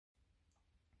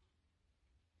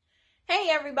Hey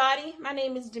everybody, my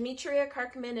name is Demetria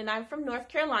Kirkman and I'm from North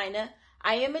Carolina.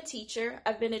 I am a teacher.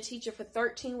 I've been a teacher for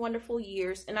 13 wonderful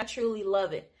years and I truly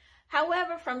love it.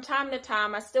 However, from time to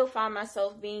time, I still find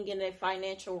myself being in a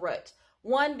financial rut.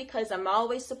 One, because I'm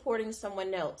always supporting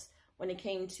someone else when it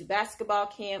came to basketball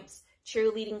camps,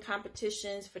 cheerleading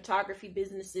competitions, photography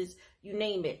businesses, you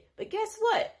name it. But guess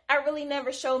what? I really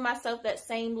never showed myself that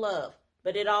same love,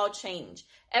 but it all changed.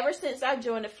 Ever since I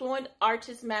joined the Fluent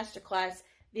Artist Masterclass,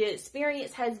 the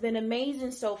experience has been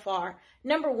amazing so far.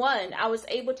 Number one, I was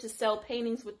able to sell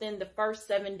paintings within the first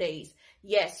 7 days.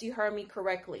 Yes, you heard me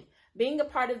correctly. Being a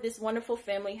part of this wonderful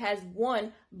family has,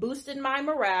 one, boosted my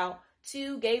morale,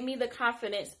 two, gave me the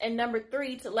confidence, and number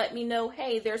three, to let me know,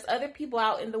 hey, there's other people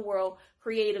out in the world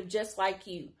creative just like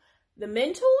you. The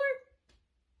mentor?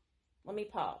 Let me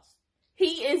pause.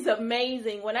 He is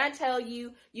amazing. When I tell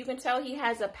you, you can tell he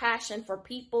has a passion for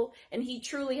people and he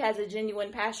truly has a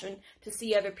genuine passion to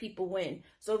see other people win.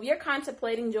 So if you're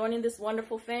contemplating joining this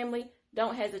wonderful family,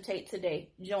 don't hesitate today.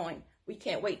 Join. We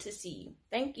can't wait to see you.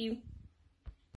 Thank you.